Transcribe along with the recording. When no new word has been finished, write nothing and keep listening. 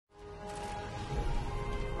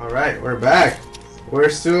Alright, we're back. We're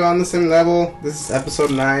still on the same level. This is episode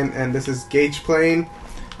 9, and this is Gage playing.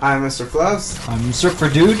 I'm Mr. Fluffs. I'm Surfer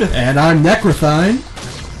Dude. And I'm Necrothein.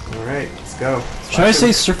 Alright, let's go. Should I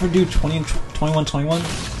say Surfer Dude 2121?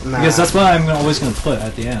 Nah. Because that's what I'm always going to put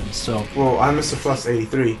at the end, so... Well, I'm Mr. Fluffs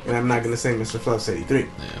 83, and I'm not going to say Mr. Fluffs 83. Yeah.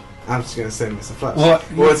 I'm just going to say Mr. Fluffs.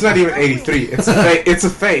 Well, it's not even 83. It's a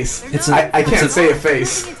face. I can't say a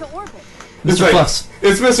face. Mr. Fluffs.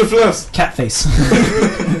 It's Mr. Fluffs. Cat face.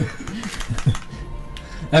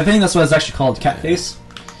 I think that's what it's actually called, cat face.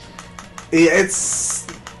 Yeah, it's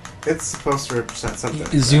supposed to represent something.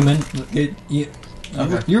 Zoom in.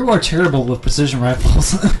 Okay. You are terrible with precision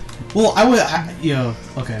rifles. Well,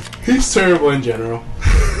 okay. He's terrible in general.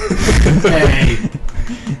 Hey.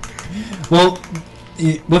 Well,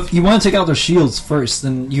 if you want to take out their shields first,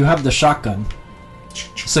 then you have the shotgun.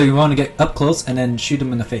 So you want to get up close and then shoot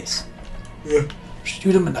them in the face. Yeah.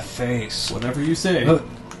 Shoot them in the face. Whatever you say.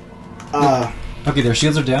 Okay, their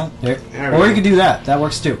shields are down. There. Or you can do that. That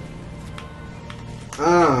works too.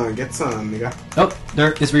 Get some, nigga. Oh,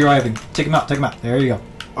 there is reviving. Take him out. Take him out. There you go.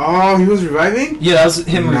 Oh, he was reviving? Yeah, that was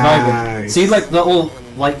him reviving. Nice. See, like the old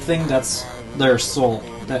light thing. That's their soul.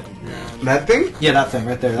 That thing? Yeah, that thing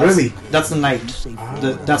right there. Really? That's the knight.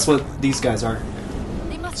 That's what these guys are.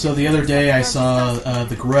 So the other day I saw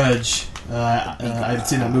The Grudge. I haven't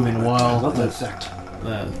seen that movie in a while. I love that effect.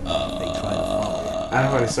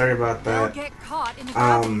 I'm really sorry about that. The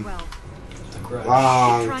Grudge.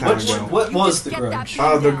 Long time ago. What was The Grudge?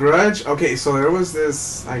 The Grudge? Okay, so there was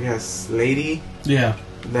this, I guess, lady Yeah.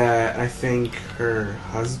 that I think her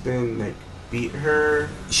husband, like, beat her.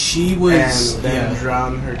 She was... And then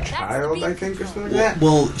drowned her child, I think, or something like that.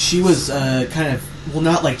 Well, she was kind of... Well,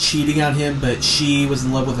 not like cheating on him, but she was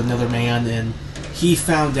in love with another man, and he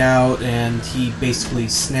found out, and he basically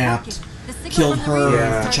snapped, killed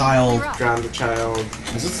her, the child. Drowned the child.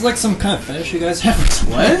 Is this like some kind of fetish you guys have?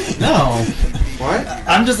 What? No. What?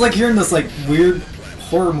 I'm just like hearing this like weird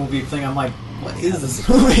horror movie thing. I'm like, what is this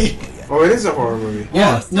movie? Oh, it is a horror movie.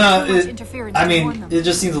 Yeah. No, I mean, it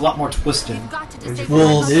just seems a lot more twisted.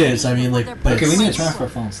 Well, it is. I mean, like... But Okay, we need to turn off our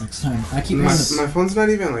phones next time. I keep My this. phone's not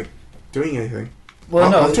even, like, doing anything.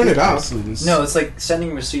 Well, I'll turn it off. No, it's like sending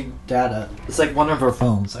and receiving data. It's like one of our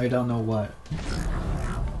phones. I don't know what.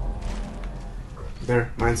 There,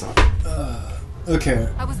 mine's off. Okay.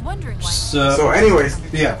 I was wondering why. So, anyways,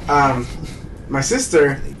 yeah. My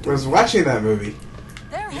sister was watching that movie.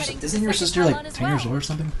 Isn't your sister like 10 years old or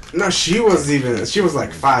something? No, she was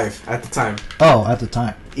like 5 at the time. Oh, at the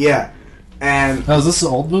time. Yeah, and Oh, is this an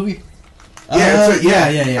old movie? yeah.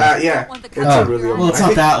 yeah. It's a really old. Well, it's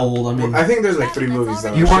not that old. I mean... I think there's like 3 movies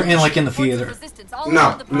that You were weren't in like in the theater.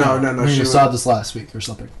 No. You just saw this last week or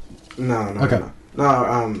something. No. Okay.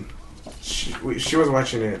 No. She was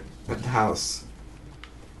watching it at the house,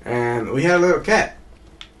 and we had a little cat,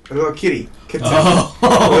 a little kitten, a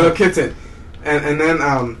little kitten, and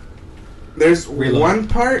then there's one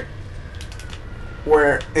part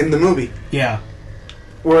where in the movie,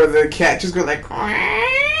 where the cat just goes like,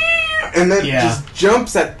 and then just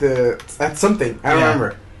jumps at something. I don't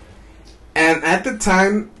remember. And at the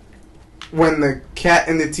time, when the cat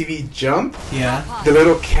in the TV jumped, the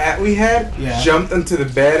little cat we had jumped into the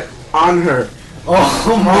bed on her.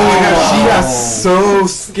 Oh my god, she got so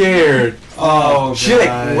scared. Oh, she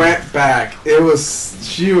like went back.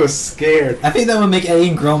 She was scared. I think that would make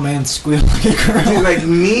any grown man squeal like a girl. Dude, like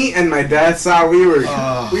me and my dad saw, we were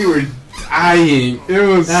dying. It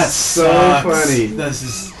was so funny. This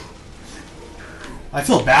is... I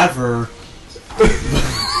feel bad for her.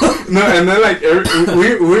 No, and then like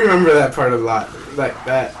we remember that part a lot, like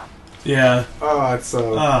that. Yeah. Oh, it's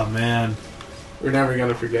so. Oh man, we're never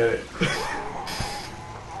gonna forget it.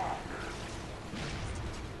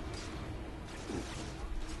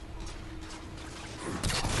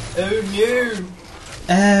 Oh no!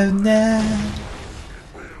 Oh no!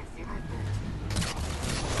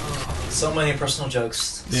 So many personal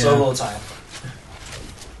jokes. Yeah. So little time.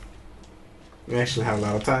 We actually have a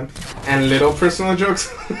lot of time and little personal jokes.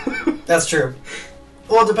 That's true.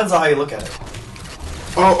 Well, it depends on how you look at it.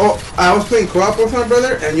 Oh! I was playing co-op with my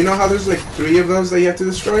brother, and you know how there's like 3 of those that you have to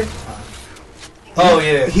destroy? Oh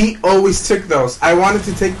yeah. He always took those. I wanted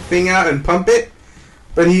to take the thing out and pump it,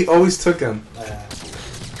 but he always took them.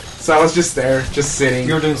 So I was just there, just sitting.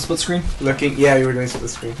 You were doing split screen? Looking. Yeah, you were doing split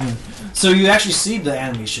screen. So you actually see the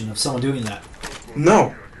animation of someone doing that?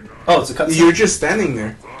 No. Oh, it's a cutscene. You're just standing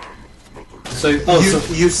there. So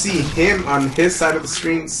you see him on his side of the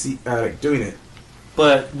screen, doing it.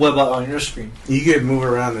 But what about on your screen? You could move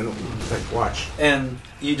around and like watch. And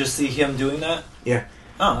you just see him doing that? Yeah.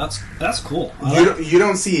 Oh, that's cool. You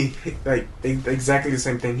don't see like exactly the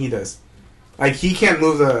same thing he does. Like he can't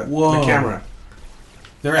move the camera.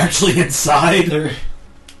 They're actually inside. Oh,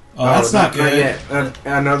 that's not good. Not yet.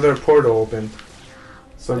 Another portal opened.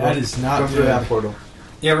 So that is not go good. through that portal.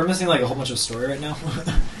 Yeah, we're missing like a whole bunch of story right now.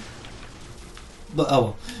 But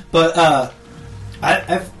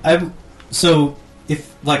I'm so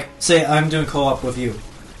if like say I'm doing co-op with you,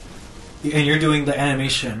 and you're doing the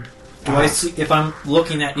animation. Do I see if I'm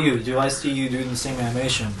looking at you? Do I see you doing the same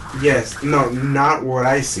animation? Yes. No, not what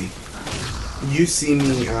I see. You see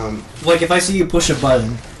me. Like if I see you push a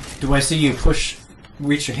button, do I see you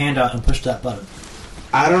reach your hand out and push that button?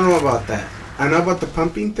 I don't know about that. I know about the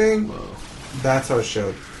pumping thing. Whoa. That's how it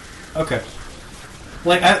showed. Okay.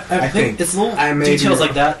 Like I think it's little details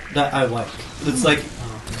like that I like. It's like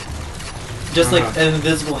just like an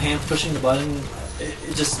invisible hand pushing the button.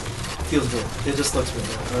 It just feels good. It just looks good.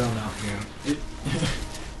 I don't know. Yeah. It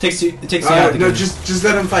takes you out of the game. Just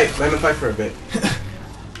let him fight. Let him fight for a bit.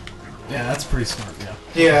 Yeah, that's pretty smart.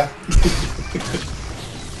 Yeah.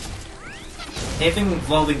 Anything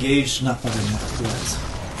involving Gage, not fucking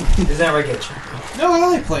that. Is that right, Gage? No, I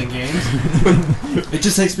like playing games. It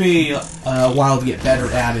just takes me a while to get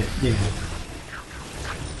better at it. Yeah.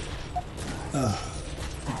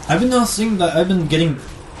 I've been noticing that I've been getting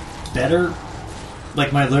better.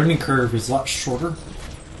 Like my learning curve is a lot shorter.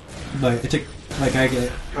 Like it I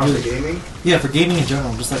get. Oh, for gaming? Yeah, for gaming in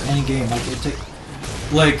general, just like any game. Like it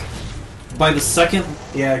like by the second.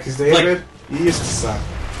 Yeah, because David, you used to suck.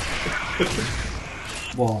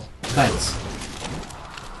 Well, thanks.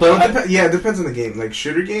 But it depends on the game. Like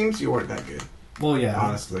shooter games, you weren't that good. Well, yeah,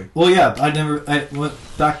 honestly. Well, yeah, I went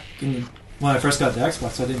back when I first got the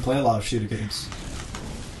Xbox. I didn't play a lot of shooter games.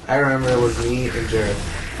 I remember it was me and Jared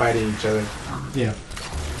fighting each other. Yeah.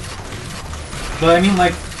 But I mean,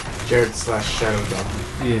 like Jared / Shadow Dog.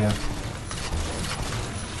 Yeah.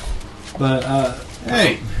 But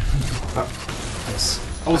hey. Yes.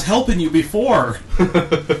 I was helping you before.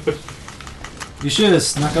 You should have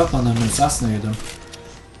snuck up on them and assassinated them.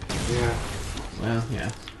 Yeah. Well,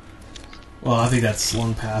 yeah. Well, I think that's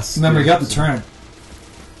long past. Remember, you got the turret.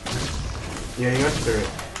 Yeah, you got the turret.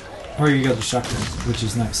 Or you got the shotgun, which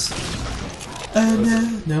is nice.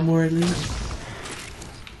 No more elite.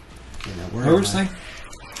 What were you saying?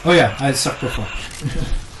 Oh yeah, I sucked before.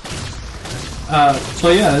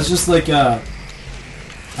 But yeah, it's just like, I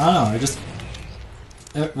don't know, I just,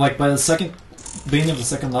 like by the beginning of the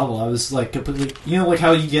second level, I was like completely, you know, like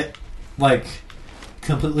how you get, like,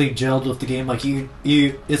 completely gelled with the game, like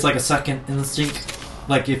it's like a second instinct,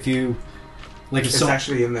 like if you, like if it's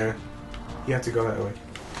actually in there. You have to go that way.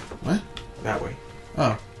 What? That way.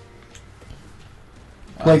 Oh.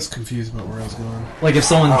 I was confused about where I was going. Like if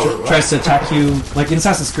someone tries to attack you, like in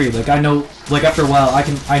Assassin's Creed, like I know, like after a while,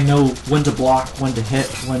 I know when to block, when to hit,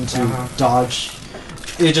 when to dodge.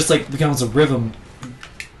 It just like becomes a rhythm.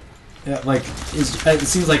 Like it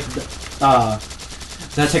seems like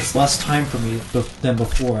that takes less time for me than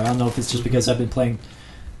before. I don't know if it's just because I've been playing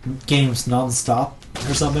games non-stop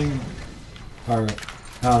or something, or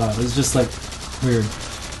I don't know. It's just like weird.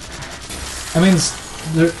 I mean,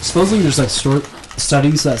 supposedly there's like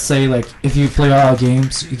studies that say like if you play a lot of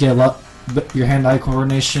games, you get a lot your hand-eye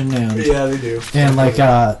coordination and yeah, they do, and like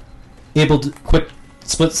able to quick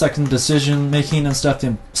split-second decision making and stuff,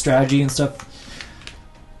 and strategy and stuff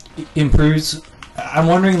improves. I'm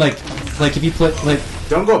wondering like if you play like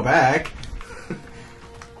don't go back.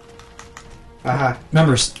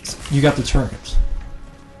 Remember, you got the turret.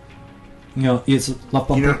 You know, it's left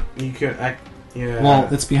bumper. You know, you could act. Yeah. Well,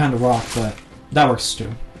 it's behind a rock, but that works too.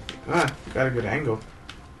 Got a good angle.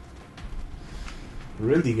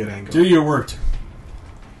 Really good angle. Do your work.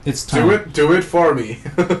 It's time. Do it for me.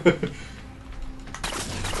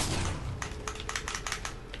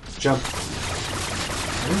 Jump.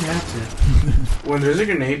 I don't have to. When there's a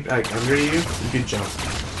grenade like under you, you can jump.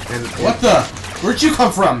 And what the? Where'd you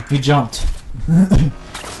come from? He jumped. Oh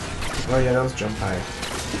yeah, that was jump high.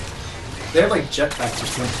 They have like jetpacks or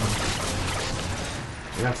something.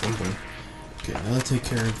 They have something. Okay, now let's take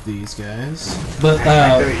care of these guys. But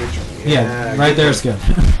yeah, right there is good.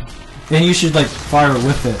 And you should like fire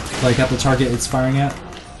with it, like at the target it's firing at,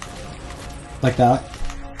 like that.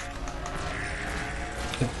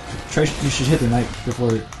 You should hit the knight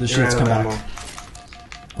before the shields come back,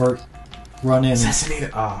 or run in.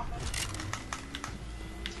 Assassinated.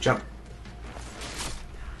 Jump.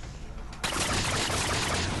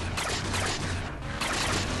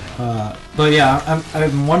 But yeah,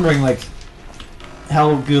 I'm wondering like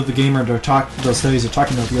how good the gamer those studies are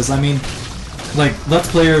talking about, because I mean, like let's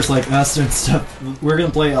players like us and stuff, we're gonna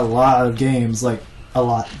play a lot of games like a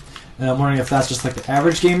lot. And I'm wondering if that's just like the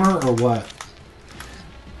average gamer or what.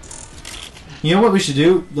 You know what we should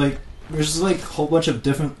do? Like, there's just like a whole bunch of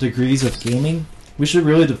different degrees of gaming. We should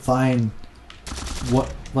really define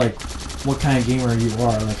what kind of gamer you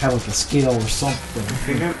are. Like, have like a scale or something. I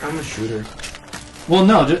think I'm a shooter. Well,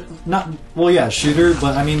 no, not. Well, yeah, shooter.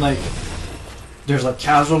 But I mean, like, there's like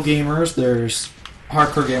casual gamers, there's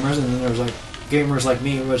hardcore gamers, and then there's like gamers like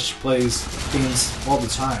me, which plays games all the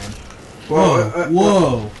time. Well,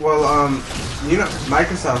 whoa. Well, you know,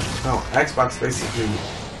 Xbox basically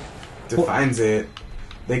defines it.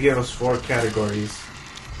 They give us 4 categories.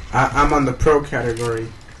 I'm on the pro category.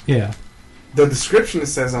 Yeah. The description it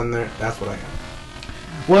says on there, that's what I am.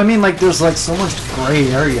 Well, I mean, like, there's like so much gray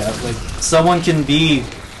area. Like, someone can be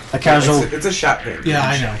a casual. It's a shotgun. Yeah,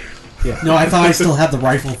 I know. Yeah. No, I thought I still had the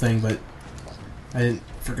rifle thing, but I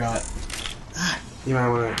forgot. You might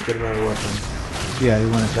want to get another weapon. Yeah, you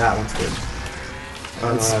want That one's good.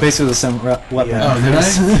 It's basically the same weapon. Yeah. Oh, did I?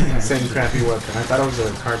 Same crappy weapon. I thought it was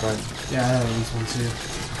a carbine. Yeah, I had this one too.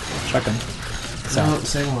 Shotgun. No,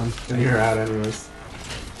 same one. And you're out anyways.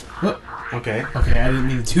 What? Okay. Okay, I didn't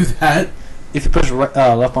mean to do that. If you push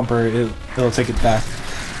left bumper, it'll take it back.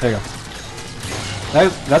 There you go.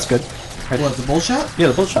 That's good. What, the bull shot? Yeah,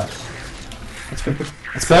 the bull shot. That's good.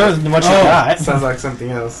 It's better than what you got. Sounds like something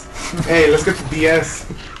else. Hey, let's get the BS.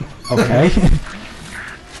 Okay.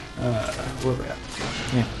 Where we at?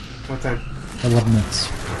 Yeah. What time? 11 minutes.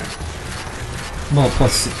 Well,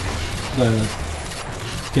 plus the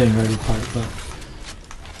getting ready part, but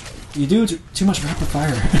you do too much rapid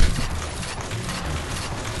fire.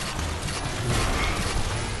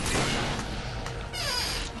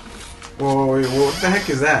 Whoa, wait, what the heck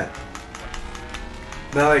is that?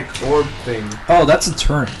 That like orb thing. Oh, that's a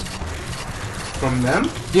turret. From them?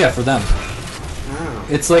 Yeah, for them. Oh.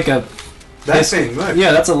 It's like a. That thing, look.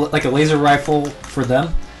 Yeah, that's like a laser rifle for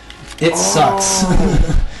them. It sucks.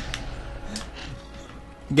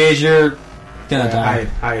 Gage, you're gonna die.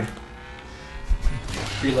 Hide.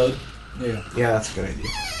 Reload. Yeah. Yeah, that's a good idea.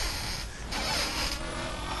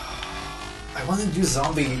 I want to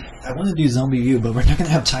do zombie U, but we're not gonna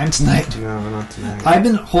have time tonight. No, not tonight. I've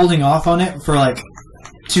been holding off on it for like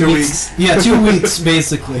 2 weeks. Yeah, 2 weeks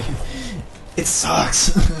basically. It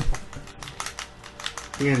sucks.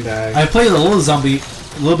 You're gonna die. I played a little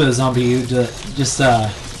bit of zombie U to just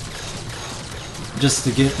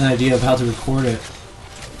to get an idea of how to record it.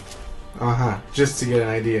 Just to get an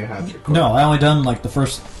idea how to record. No, I only done like the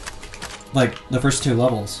first 2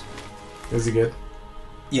 levels. Is it good?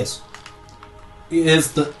 Yes. It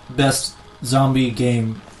is the best zombie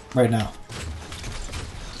game right now.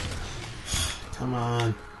 Come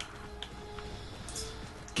on.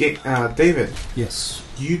 David. Yes.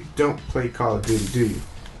 You don't play Call of Duty, do you?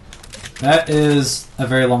 That is a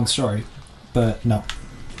very long story, but no.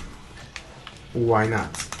 Why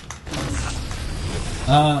not?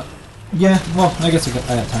 Yeah, well, I guess I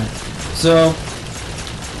got time. So,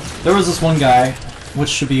 there was this one guy, which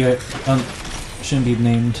should be shouldn't be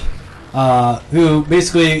named, who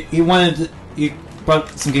basically he brought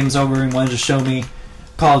some games over and wanted to show me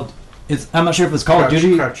I'm not sure if it's Call of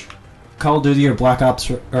Duty, Call of Duty or Black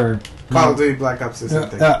Ops or Call of Duty Black Ops or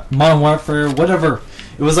something. Modern Warfare, whatever.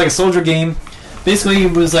 It was like a soldier game. Basically,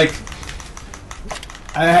 it was like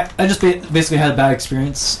I just basically had a bad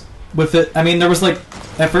experience with it. I mean, there was like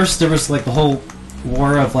at first there was like the whole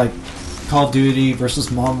war of like Call of Duty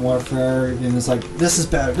versus Modern Warfare, and it's like this is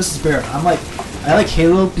better. I'm like, I like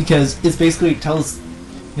Halo because it's basically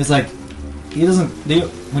it's like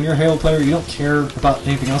when you're a Halo player, you don't care about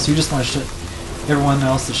anything else. You just want to shut everyone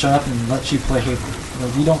else to shut up and let you play Halo.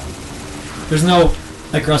 Like, you don't. There's no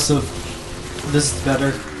aggressive. This is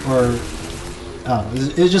better, or I don't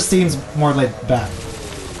know. It just seems more like bad.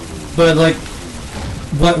 But like,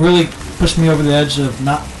 what really pushed me over the edge of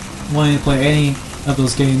not wanting to play any of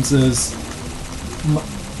those games is,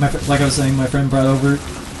 like I was saying, my friend brought over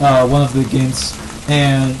one of the games,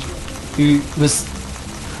 and he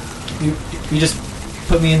just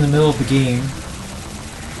put me in the middle of the game,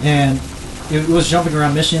 and it was jumping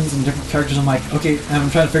around missions and different characters. I'm like, okay, and I'm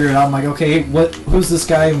trying to figure it out. I'm like, okay, who's this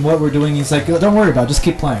guy and what we're doing? He's like, don't worry about it, just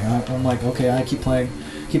keep playing. I'm like, okay, I keep playing,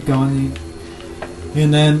 keep going.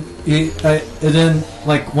 And then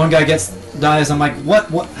like one guy dies. I'm like,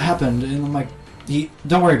 what happened? And I'm like,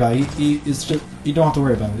 don't worry about it. It's just, you don't have to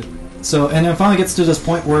worry about it. So, and then it finally gets to this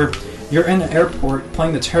point where you're in an airport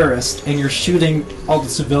playing the terrorist and you're shooting all the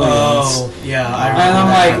civilians. Oh, yeah. And I'm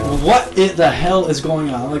like, what the hell is going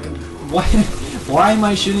on? Like, why am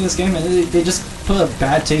I shooting this game? And they just put a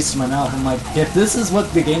bad taste in my mouth. I'm like, if this is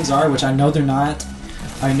what the games are, which I know they're not,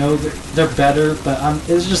 I know they're better, but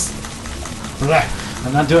it's just,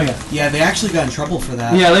 I'm not doing it. Yeah, they actually got in trouble for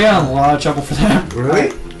that. Yeah, they got in a lot of trouble for that.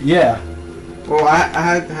 Really? Yeah. Well,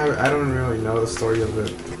 I don't really know the story of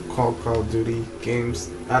the Call of Duty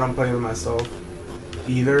games. I don't play them myself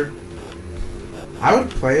either. I would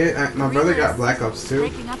play it. My brother got Black Ops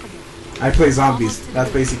 2. I play zombies.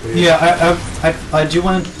 That's basically it. Yeah, I do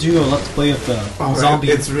want to do a let's play of the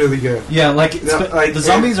zombies. It's really good. Yeah, like, like the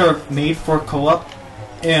zombies are made for co-op,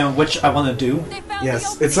 and which I want to do.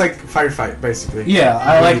 Yes, it's like firefight basically. Yeah,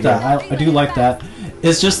 I really like that. I do like that.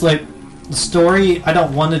 It's just like the story I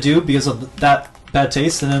don't want to do because of that bad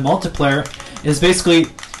taste, and then multiplayer is basically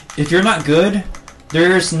if you're not good,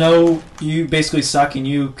 there's no you basically suck and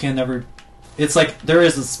you can never. It's like there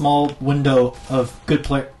is a small window of good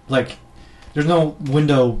play. Like there's no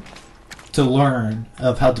window to learn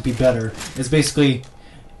of how to be better. It's basically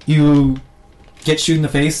you get shot in the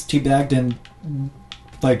face, teabagged, and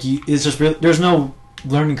like it's just really, there's no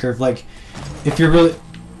learning curve. Like if you're really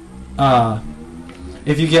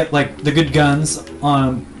if you get like the good guns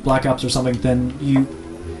on Black Ops or something, then you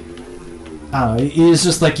I don't know. It's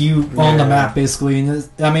just like you own the map basically. And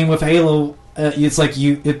I mean with Halo, it's like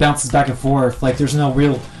it bounces back and forth. Like there's no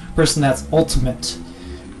real person that's ultimate.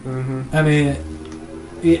 I mean,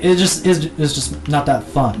 it just is just not that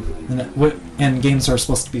fun, and games are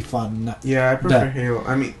supposed to be fun. Yeah, I prefer Halo.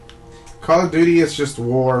 I mean, Call of Duty is just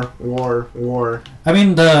war. I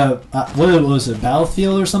mean, the what was it,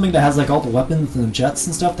 Battlefield or something that has like all the weapons and the jets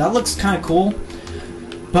and stuff. That looks kind of cool,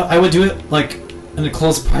 but I would do it like in a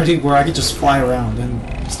close party where I could just fly around and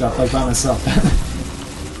stuff like by myself.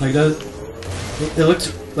 Like it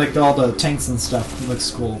looks like all the tanks and stuff. It looks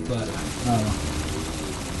cool, but I don't know.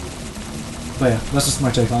 But yeah, that's just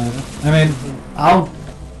my take on it. I mean,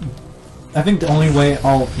 I think the only way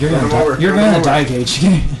you're gonna die, Gage.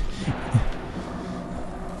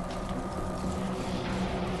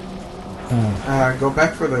 Go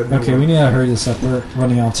back for the. Okay, we need to hurry this up. We're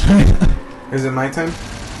running out of time. Is it my time?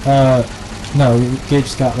 No,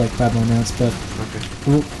 Gage's got like 5 more minutes, but okay.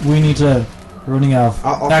 we need to. We're running out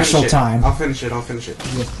of actual time. I'll finish it. You'll finish it.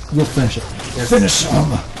 Yes. Finish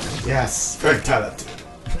him. Yes, very talented.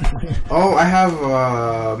 Oh, I have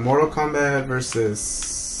Mortal Kombat versus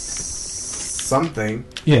something.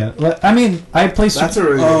 Yeah, I mean, I play. That's a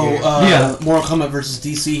really good game. Yeah, Mortal Kombat versus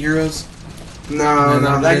DC Heroes. No,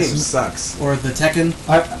 that game sucks. Or the Tekken.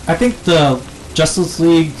 I think the Justice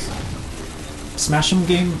League Smash 'em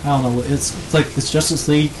game. I don't know. It's like it's Justice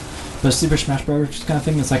League, but Super Smash Bros. Kind of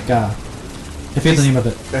thing. It's like I forget the name of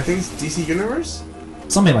it. I think it's DC Universe.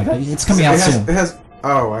 Something like that. It's coming out soon. It has.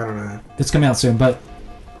 Oh, I don't know. It's coming out soon, but.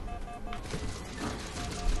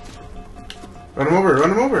 Run him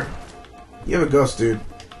over. You have a ghost, dude.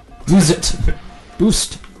 Lose it.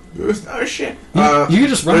 Boost. Oh shit. You can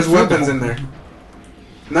just run. There's weapons in there.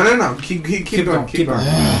 No. Keep going. Keep going.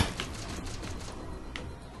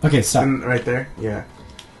 Okay, stop. And right there. Yeah.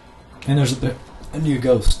 And there's a new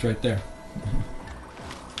ghost right there.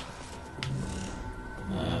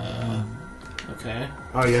 Okay.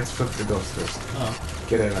 Oh, you have to flip the ghost first. Oh.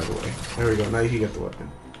 Get it out of the way. There we go. Now you can get the weapon.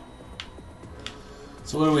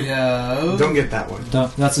 So what do we have? Don't get that one.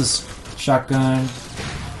 That's his shotgun,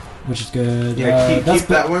 which is good. Yeah, keep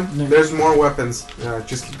that one. No. There's more weapons.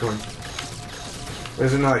 Just keep going.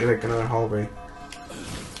 There's another hallway.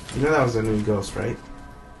 You know that was a new ghost, right?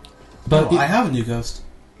 But I have a new ghost.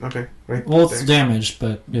 Okay, right. Well, it's damaged,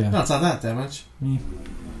 but yeah. No, it's not that damaged.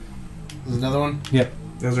 There's another one. Yep.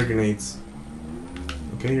 Those are grenades.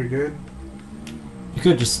 Okay, you're good. You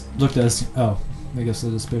could just look at us. Oh, I guess it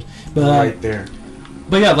disappears. But right there.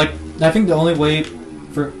 But yeah, like I think the only way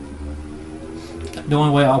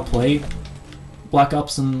I'll play Black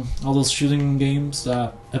Ops and all those shooting games,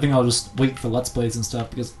 I think I'll just wait for Let's Plays and stuff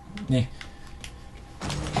because,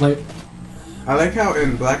 like. I like how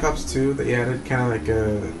in Black Ops 2 they added kind of like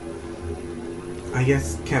a, I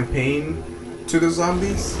guess, campaign to the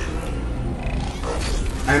zombies.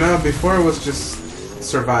 I know before it was just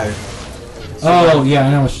survive. Oh yeah,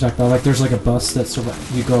 I know what you're talking about. Like there's like a bus that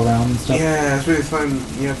you go around and stuff. Yeah, it's really fun.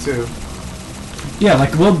 Yeah, too. Yeah,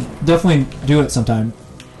 like we'll definitely do it sometime.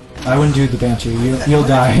 I wouldn't do the Banshee. You'll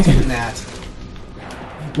die. That.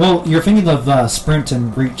 Well, you're thinking of sprint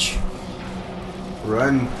and reach.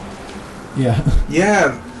 Run. Yeah.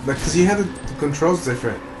 Yeah, because you had the controls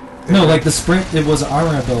different. No, like the sprint, it was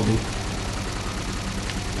armor ability.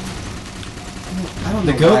 I don't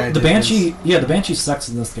know. The Banshee, yeah, the Banshee sucks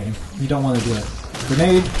in this game. You don't want to do it.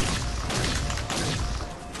 Grenade.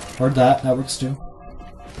 Or that works too.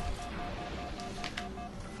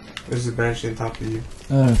 There's a Banshee on top of you.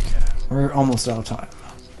 Okay, we're almost out of time.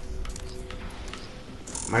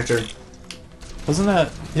 My turn. Wasn't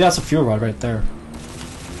that? Yeah, that's a fuel rod right there.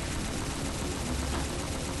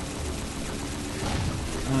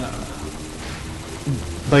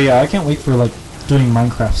 But yeah, I can't wait for like doing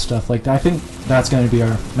Minecraft stuff. Like I think that's going to be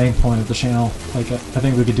our main point of the channel. Like I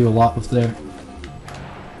think we could do a lot with there.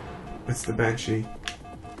 It's the Banshee.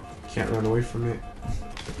 Can't run away from it.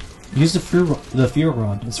 Use the fuel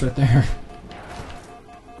rod. It's right there.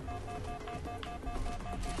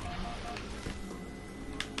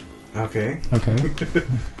 Okay. Okay.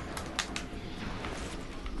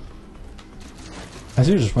 I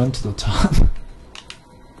should just run to the top.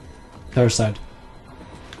 The other side.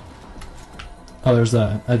 Oh, there's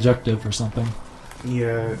the objective or something.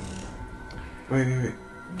 Yeah. Wait.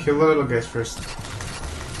 Kill the little guys first.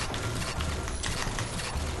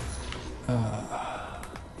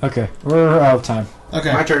 Okay, we're out of time.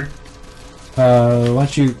 Okay. My turn. Why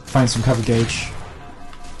don't you find some cover gauge?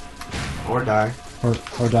 Or die. Or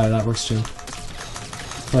die, that works too.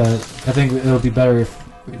 But I think it'll be better if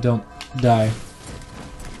we don't die.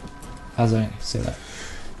 As I say that.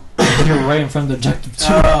 You're right in front of the objective too.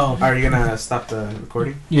 Oh. Are you gonna stop the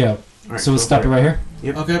recording? Yeah. Alright, So we'll stop it right here.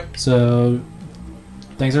 Yep. Okay. So,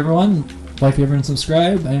 thanks everyone. Like, favorite, and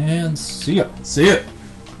subscribe, and see ya. See ya.